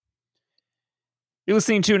You're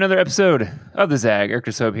listening to another episode of The Zag. Eric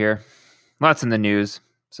Sobe here. Lots in the news,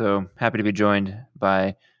 so happy to be joined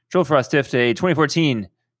by Joel Frost-Tift, a 2014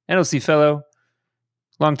 NLC Fellow,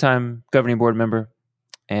 longtime governing board member,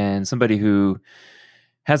 and somebody who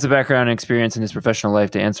has the background and experience in his professional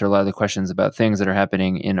life to answer a lot of the questions about things that are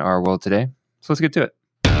happening in our world today. So let's get to it.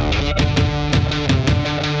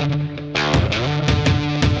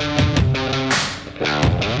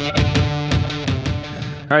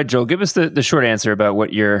 All right, Joel, give us the short answer about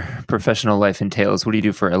what your professional life entails. What do you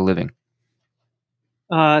do for a living?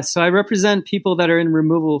 So I represent people that are in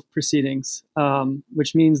removal proceedings,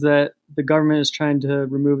 which means that the government is trying to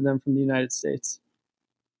remove them from the United States.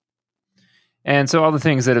 And so all the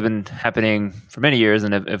things that have been happening for many years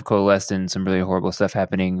and have coalesced in some really horrible stuff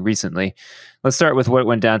happening recently. Let's start with what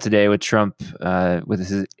went down today with Trump, with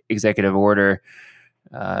his executive order,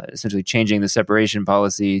 essentially changing the separation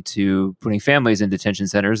policy to putting families in detention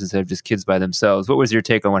centers instead of just kids by themselves. What was your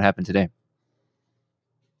take on what happened today?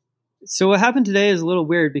 So what happened today is a little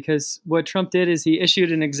weird because what Trump did is he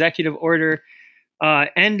issued an executive order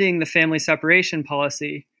ending the family separation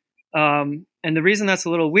policy. And the reason that's a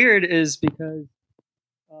little weird is because,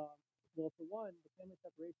 well, for one, the family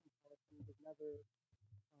separation policy was never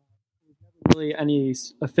really any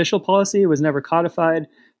official policy. It was never codified.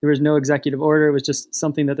 There was no executive order. It was just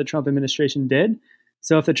something that the Trump administration did.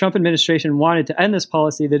 So if the Trump administration wanted to end this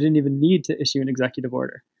policy, they didn't even need to issue an executive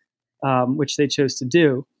order, which they chose to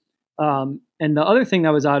do. And the other thing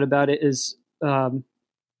that was odd about it is,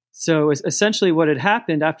 so essentially what had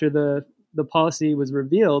happened after the policy was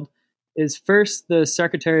revealed is first the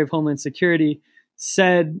Secretary of Homeland Security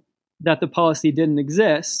said that the policy didn't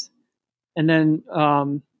exist. And then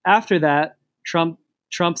after that, Trump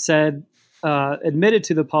said, admitted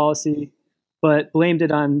to the policy, but blamed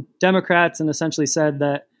it on Democrats and essentially said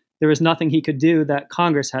that there was nothing he could do, that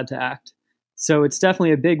Congress had to act. So it's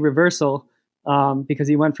definitely a big reversal because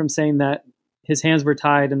he went from saying that his hands were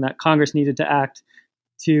tied and that Congress needed to act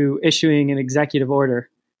to issuing an executive order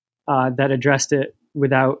that addressed it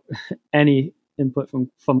without any input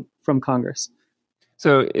from Congress.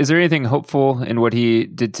 So is there anything hopeful in what he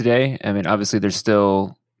did today? I mean, obviously there's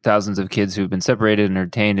still thousands of kids who've been separated and are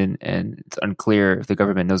detained, and it's unclear if the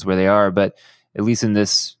government knows where they are, but at least in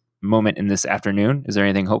this moment, in this afternoon, is there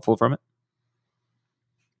anything hopeful from it?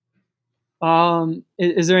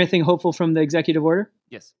 Is there anything hopeful from the executive order?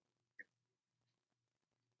 Yes.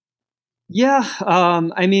 Yeah.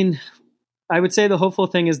 I mean, I would say the hopeful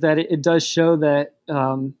thing is that it does show that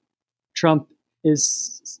the Trump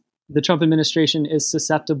administration is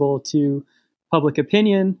susceptible to public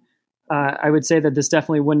opinion. I would say that this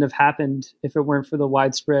definitely wouldn't have happened if it weren't for the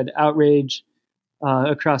widespread outrage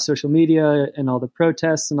across social media and all the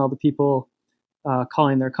protests and all the people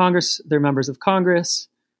calling their members of Congress.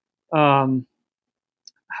 However,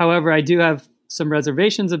 I do have some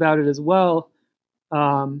reservations about it as well,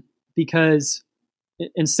 because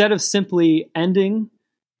instead of simply ending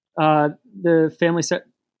the family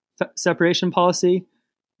separation policy,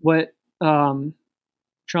 what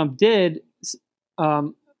Trump did,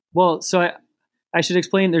 so I should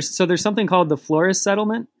explain. There's something called the Flores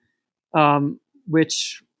settlement,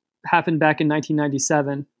 which happened back in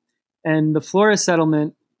 1997, and the Flores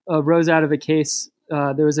settlement arose out of a case.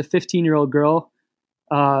 There was a 15-year-old girl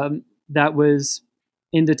that was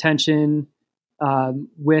in detention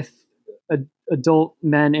with adult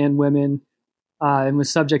men and women and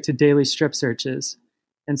was subject to daily strip searches.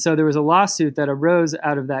 And so there was a lawsuit that arose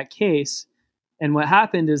out of that case. And what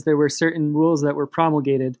happened is there were certain rules that were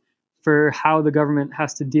promulgated for how the government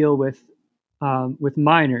has to deal with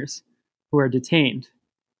minors who are detained.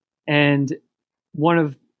 And one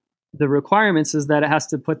of the requirements is that it has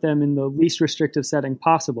to put them in the least restrictive setting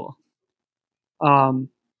possible. And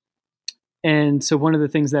so one of the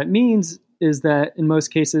things that means is that in most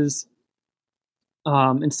cases,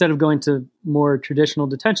 instead of going to more traditional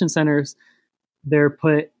detention centers, they're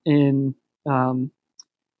put in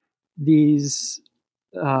these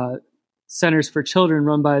centers for children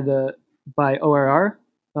run by ORR,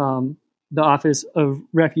 the Office of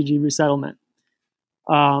Refugee Resettlement.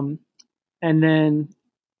 And then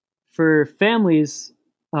for families,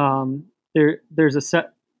 there's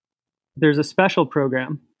a special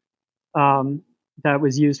program that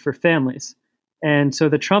was used for families. And so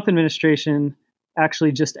the Trump administration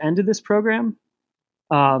actually just ended this program.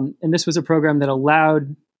 And this was a program that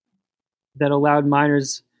allowed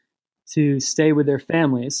minors to stay with their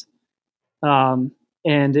families. And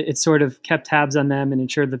it sort of kept tabs on them and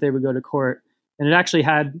ensured that they would go to court. And it actually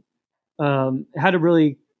had a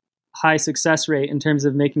really high success rate in terms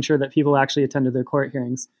of making sure that people actually attended their court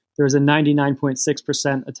hearings. There was a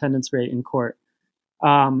 99.6% attendance rate in court.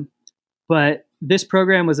 But this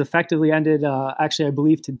program was effectively ended, actually, I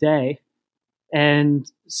believe today. And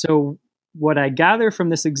so what I gather from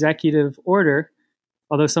this executive order,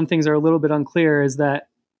 although some things are a little bit unclear, is that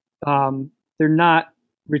they're not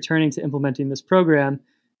returning to implementing this program.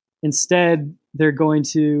 Instead, they're going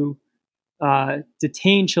to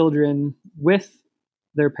detain children with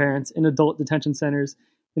their parents in adult detention centers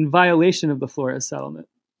in violation of the Flores settlement.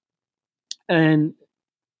 And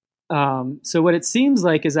so what it seems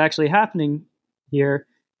like is actually happening here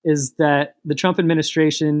is that the Trump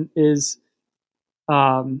administration is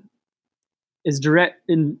enacting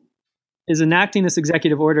this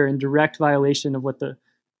executive order in direct violation of what the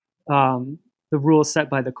rules set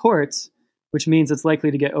by the courts, which means it's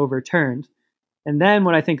likely to get overturned. And then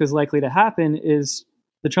what I think is likely to happen is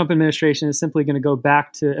the Trump administration is simply going to go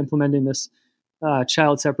back to implementing this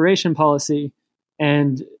child separation policy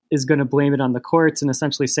and is going to blame it on the courts and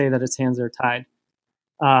essentially say that its hands are tied,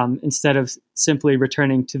 instead of simply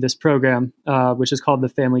returning to this program, which is called the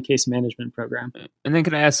Family Case Management Program. And then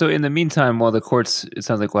can I ask, so in the meantime, while the courts, it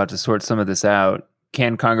sounds like we'll have to sort some of this out,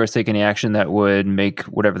 can Congress take any action that would make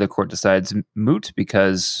whatever the court decides moot,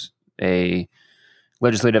 because a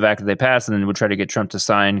legislative act that they pass and then would try to get Trump to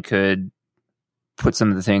sign could put some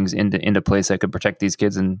of the things into place that could protect these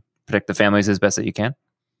kids and protect the families as best that you can?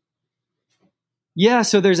 Yeah,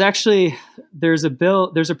 so there's a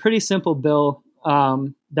pretty simple bill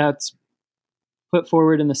that's put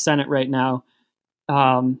forward in the Senate right now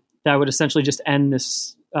that would essentially just end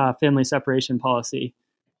this family separation policy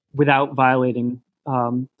without violating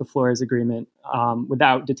the Flores Agreement,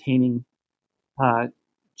 without detaining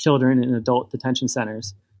children in adult detention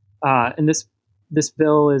centers. And this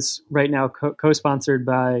bill is right now co-sponsored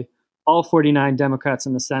by all 49 Democrats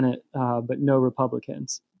in the Senate, but no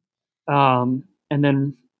Republicans. And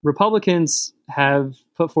then Republicans have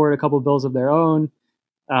put forward a couple of bills of their own,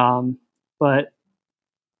 but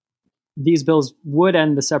these bills would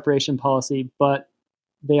end the separation policy, but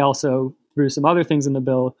they also threw some other things in the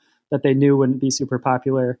bill that they knew wouldn't be super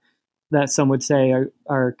popular, that some would say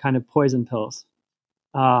are kind of poison pills.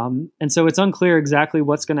 And so it's unclear exactly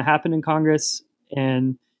what's going to happen in Congress.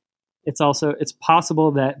 And it's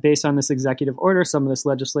possible that based on this executive order, some of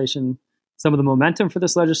the momentum for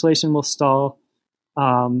this legislation will stall.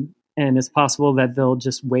 And it's possible that they'll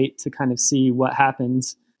just wait to kind of see what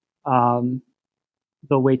happens. They'll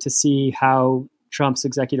wait to see how Trump's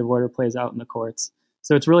executive order plays out in the courts.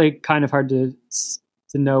 So it's really kind of hard to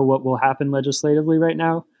know what will happen legislatively right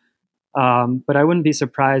now. But I wouldn't be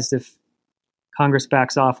surprised if Congress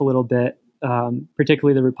backs off a little bit,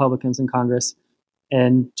 particularly the Republicans in Congress,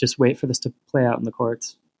 and just wait for this to play out in the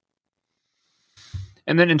courts.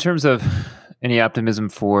 And then in terms of any optimism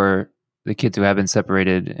for the kids who have been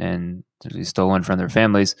separated and stolen from their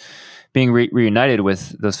families, being reunited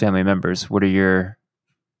with those family members, what are your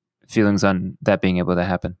feelings on that being able to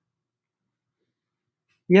happen?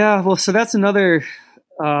 Yeah, well, so that's another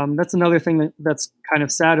thing that's kind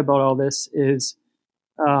of sad about all this is,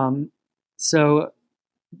 so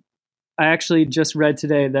I actually just read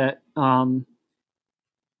today that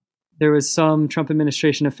there was some Trump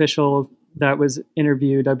administration official that was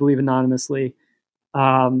interviewed, I believe anonymously,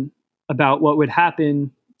 about what would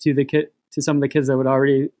happen to some of the kids that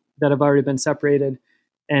have already been separated,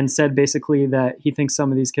 and said basically that he thinks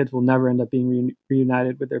some of these kids will never end up being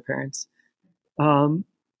reunited with their parents.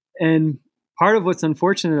 And part of what's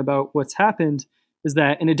unfortunate about what's happened is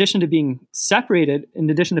that in addition to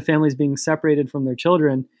families being separated from their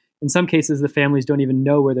children, in some cases the families don't even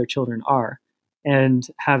know where their children are and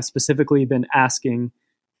have specifically been asking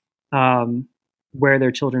where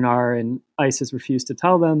their children are, and ICE has refused to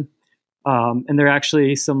tell them. And there are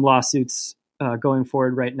actually some lawsuits going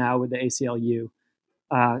forward right now with the ACLU.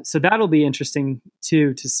 So that'll be interesting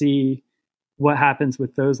too, to see what happens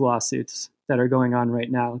with those lawsuits that are going on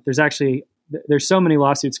right now. There's so many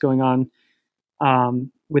lawsuits going on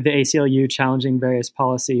with the ACLU challenging various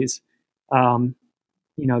policies.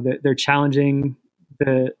 They're challenging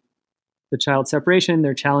the child separation.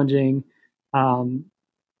 They're challenging the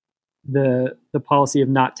policy of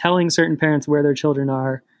not telling certain parents where their children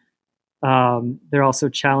are. They're also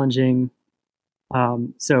challenging.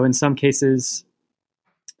 So in some cases,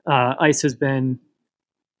 ICE has been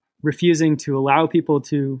refusing to allow people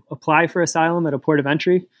to apply for asylum at a port of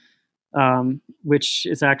entry, which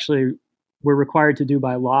is actually we're required to do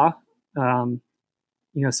by law.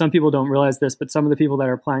 Some people don't realize this, but some of the people that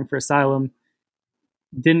are applying for asylum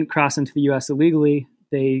didn't cross into the U.S. illegally.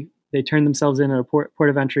 They turned themselves in at a port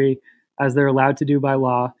of entry, as they're allowed to do by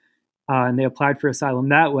law, and they applied for asylum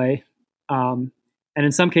that way. And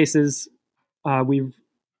in some cases, we've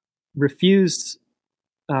refused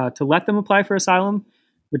to let them apply for asylum,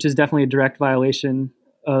 which is definitely a direct violation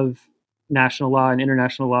of national law and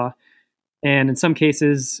international law. And in some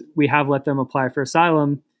cases, we have let them apply for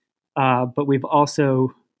asylum, but we've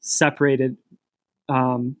also separated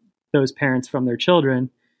those parents from their children,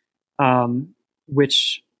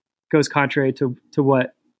 which goes contrary to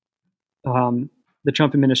what the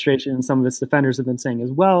Trump administration and some of its defenders have been saying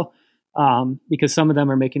as well, because some of them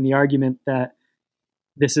are making the argument that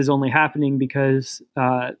this is only happening because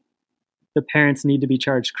the parents need to be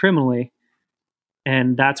charged criminally,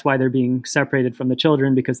 and that's why they're being separated from the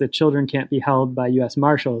children, because the children can't be held by U.S.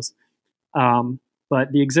 Marshals.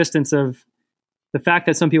 But the existence of the fact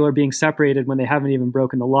that some people are being separated when they haven't even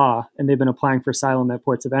broken the law and they've been applying for asylum at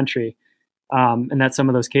ports of entry, and that some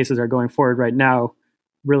of those cases are going forward right now,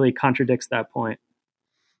 really contradicts that point.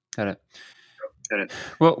 Got it.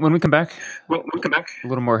 Well, when we come back, a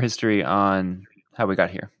little more history on how we got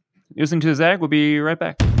here. You're listening to The Zag. We'll be right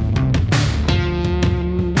back.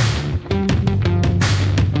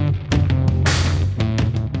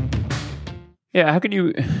 Yeah, how could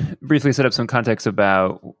you briefly set up some context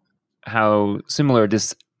about how similar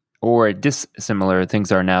or dissimilar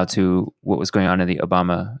things are now to what was going on in the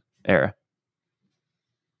Obama era?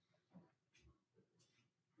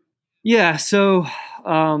 Yeah, so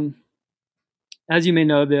as you may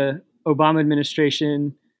know, the Obama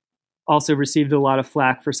administration also received a lot of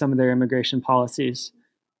flack for some of their immigration policies.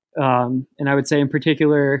 And I would say in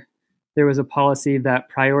particular, there was a policy that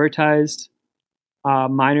prioritized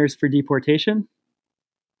minors for deportation.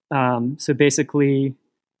 So basically,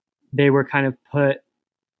 they were kind of put,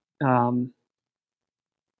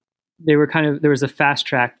 there was a fast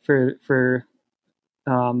track for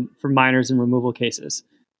minors in removal cases.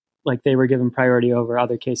 Like they were given priority over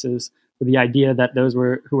other cases with the idea that those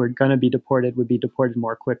who were going to be deported would be deported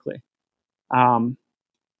more quickly. And,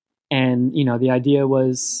 the idea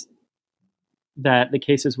was that the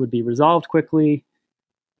cases would be resolved quickly,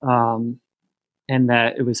 and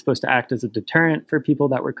that it was supposed to act as a deterrent for people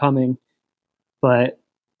that were coming. But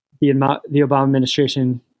the Obama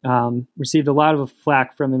administration received a lot of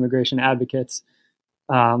flack from immigration advocates,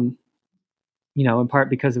 in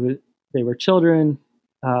part because they were children,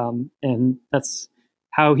 and that's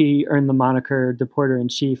how he earned the moniker deporter in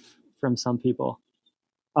chief from some people.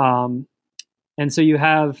 And so you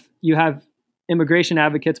have immigration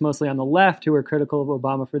advocates mostly on the left who are critical of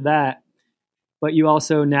Obama for that, but you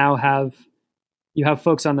also now have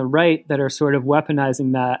folks on the right that are sort of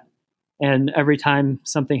weaponizing that, and every time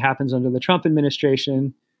something happens under the Trump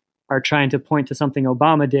administration, are trying to point to something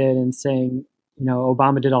Obama did and saying,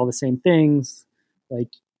 Obama did all the same things, like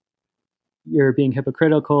you're being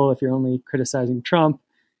hypocritical if you're only criticizing Trump.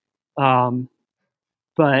 But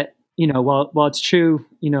while it's true,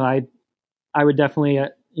 I would definitely,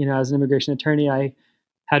 as an immigration attorney, I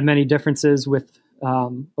had many differences with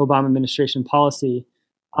Obama administration policy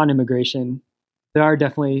on immigration. There are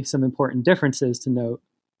definitely some important differences to note.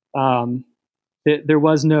 There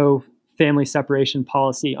was no family separation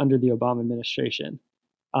policy under the Obama administration.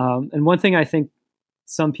 And one thing I think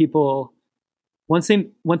one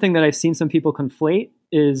thing that I've seen some people conflate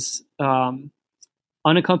is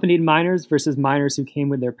unaccompanied minors versus minors who came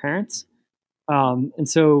with their parents. And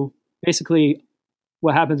so basically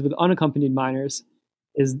what happens with unaccompanied minors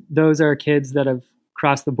is those are kids that have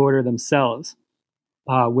crossed the border themselves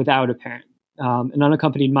without a parent. An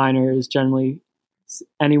unaccompanied minor is generally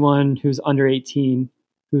anyone who's under 18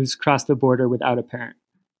 who's crossed the border without a parent.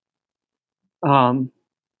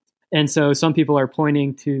 And so some people are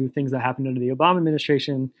pointing to things that happened under the Obama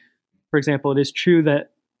administration. For example, it is true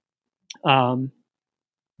that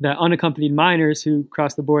that unaccompanied minors who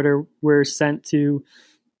crossed the border were sent to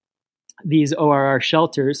these ORR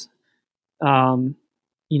shelters,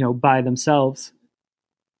 by themselves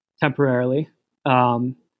temporarily.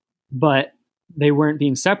 But they weren't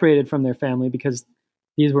being separated from their family because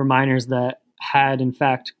these were minors that had, in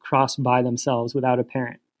fact, crossed by themselves without a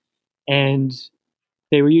parent. And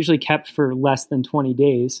they were usually kept for less than 20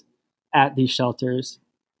 days at these shelters.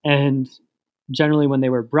 And generally, when they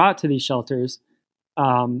were brought to these shelters,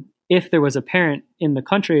 if there was a parent in the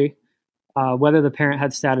country, whether the parent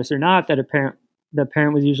had status or not, the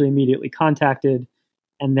parent was usually immediately contacted,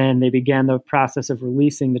 and then they began the process of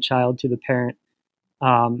releasing the child to the parent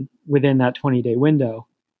within that 20-day window.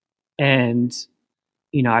 And,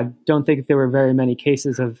 I don't think there were very many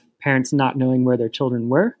cases of parents not knowing where their children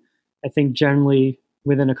were. I think generally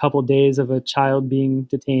within a couple of days of a child being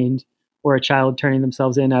detained or a child turning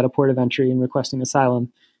themselves in at a port of entry and requesting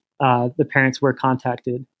asylum, the parents were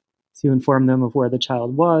contacted to inform them of where the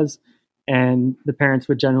child was. And the parents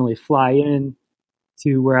would generally fly in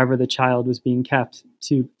to wherever the child was being kept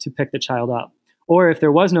to pick the child up. Or if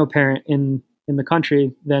there was no parent in the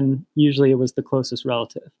country, then usually it was the closest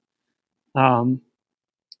relative.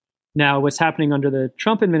 Now, what's happening under the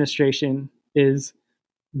Trump administration is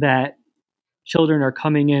that children are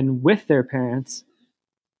coming in with their parents,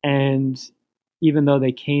 and even though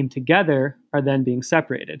they came together, are then being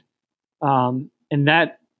separated. And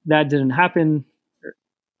that didn't happen,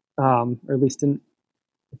 or at least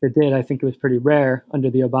if it did, I think it was pretty rare under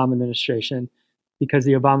the Obama administration, because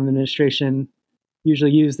the Obama administration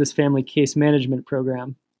usually used this family case management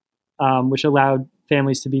program, which allowed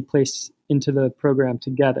families to be placed into the program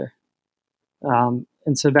together.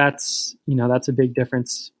 And so that's a big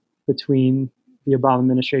difference between the Obama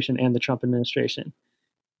administration and the Trump administration.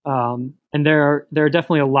 And there are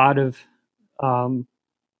definitely a lot of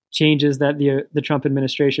changes that the Trump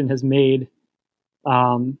administration has made,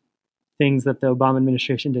 things that the Obama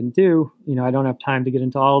administration didn't do. I don't have time to get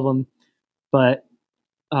into all of them, but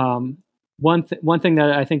one thing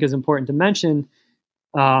that I think is important to mention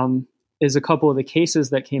is a couple of the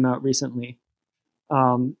cases that came out recently.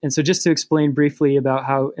 And so just to explain briefly about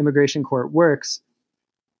how immigration court works.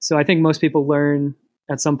 So I think most people learn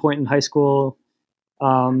at some point in high school,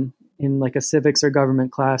 in like a civics or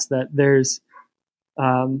government class, that there's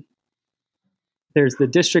the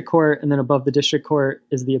district court, and then above the district court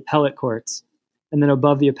is the appellate courts. And then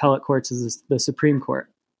above the appellate courts is the Supreme Court.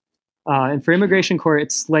 And for immigration court,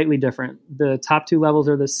 it's slightly different. The top two levels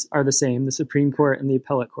are the same, the Supreme Court and the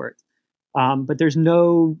appellate court. But there's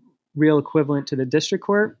no real equivalent to the district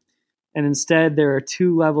court. And instead, there are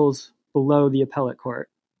two levels below the appellate court.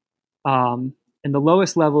 And the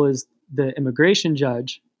lowest level is the immigration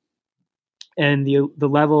judge. And the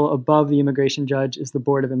level above the immigration judge is the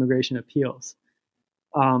Board of Immigration Appeals.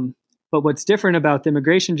 But what's different about the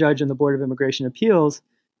immigration judge and the Board of Immigration Appeals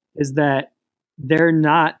is that they're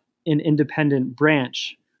not an independent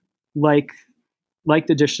branch like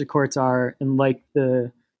the district courts are, and like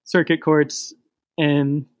the circuit courts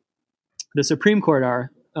and the Supreme Court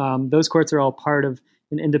are. Those courts are all part of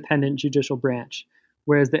an independent judicial branch,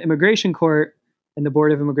 whereas the immigration court and the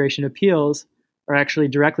Board of Immigration Appeals are actually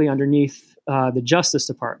directly underneath the Justice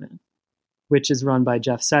Department, which is run by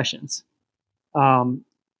Jeff Sessions.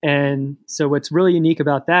 And so what's really unique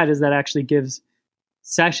about that is that actually gives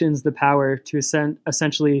Sessions the power to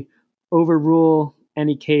essentially overrule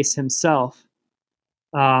any case himself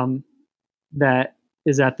that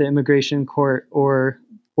is at the immigration court or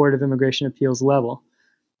Board of Immigration Appeals level.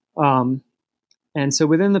 And so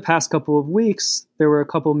within the past couple of weeks, there were a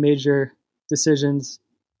couple major decisions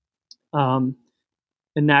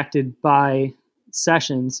enacted by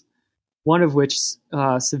Sessions, one of which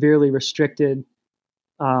severely restricted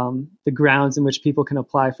the grounds in which people can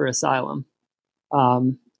apply for asylum.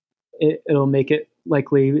 It'll make it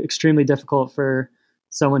likely extremely difficult for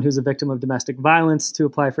someone who's a victim of domestic violence to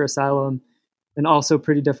apply for asylum, and also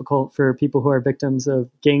pretty difficult for people who are victims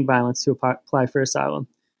of gang violence to apply for asylum.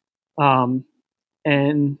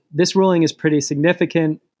 And this ruling is pretty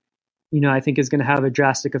significant. I think is going to have a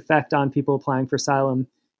drastic effect on people applying for asylum.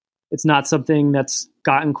 It's not something that's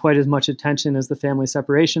gotten quite as much attention as the family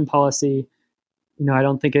separation policy. I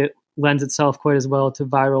don't think it lends itself quite as well to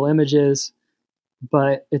viral images,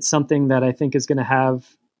 but it's something that I think is going to have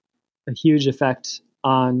a huge effect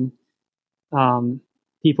on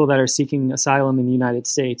people that are seeking asylum in the United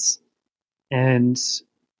States. And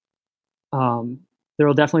there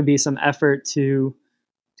will definitely be some effort to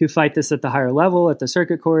fight this at the higher level, at the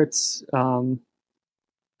circuit courts,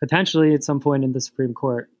 potentially at some point in the Supreme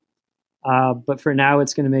Court. But for now,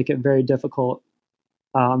 it's going to make it very difficult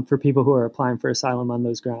for people who are applying for asylum on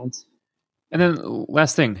those grounds. And then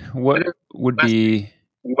last thing, what would be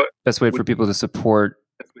best way for people to support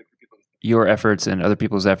your efforts and other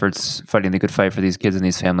people's efforts fighting the good fight for these kids and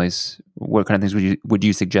these families? What kind of things would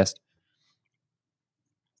you suggest?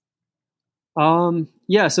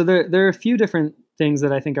 Yeah, so there are a few different things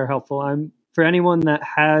that I think are helpful. For anyone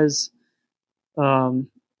that's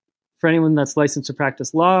licensed to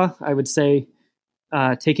practice law, I would say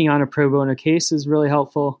taking on a pro bono case is really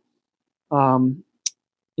helpful.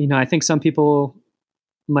 I think some people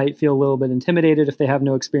might feel a little bit intimidated if they have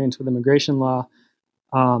no experience with immigration law.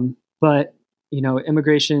 But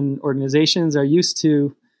immigration organizations are used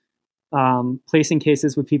to placing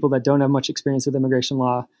cases with people that don't have much experience with immigration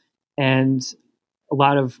law. And a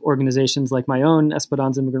lot of organizations like my own,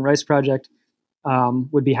 Esperanza Immigrant Rights Project,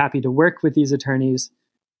 would be happy to work with these attorneys,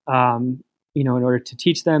 in order to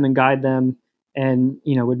teach them and guide them, and,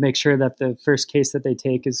 would make sure that the first case that they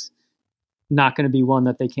take is not going to be one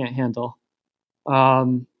that they can't handle.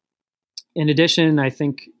 In addition, I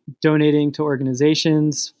think, Donating to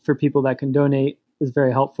organizations for people that can donate is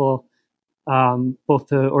very helpful. Both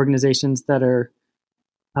the organizations that are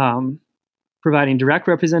providing direct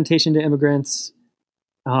representation to immigrants,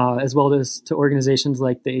 as well as to organizations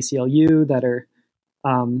like the ACLU that are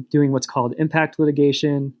doing what's called impact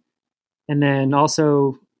litigation. And then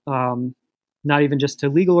also not even just to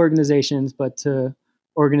legal organizations, but to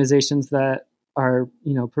organizations that are,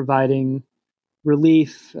 providing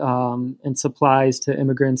relief and supplies to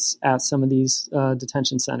immigrants at some of these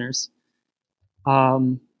detention centers.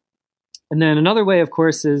 And then another way, of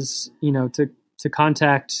course, is, to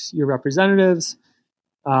contact your representatives,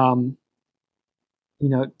 to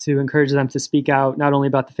encourage them to speak out not only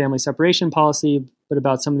about the family separation policy, but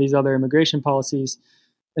about some of these other immigration policies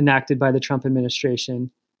enacted by the Trump administration.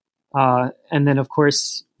 And then, of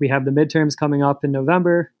course, we have the midterms coming up in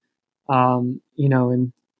November, and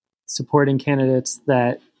supporting candidates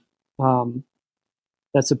that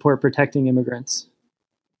support protecting immigrants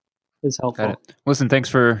is helpful. Got it. Listen, thanks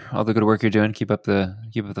for all the good work you're doing. Keep up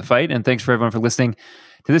the fight, and thanks for everyone for listening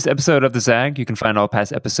to this episode of The Zag. You can find all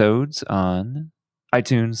past episodes on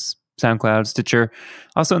iTunes, SoundCloud, Stitcher,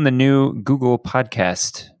 also in the new Google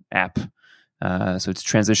Podcast app. So it's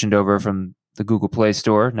transitioned over from the Google Play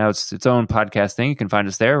Store. Now it's its own podcast thing. You can find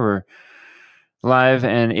us there. We're live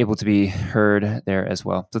and able to be heard there as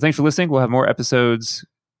well. So thanks for listening. We'll have more episodes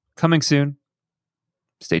coming soon.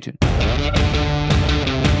 Stay tuned.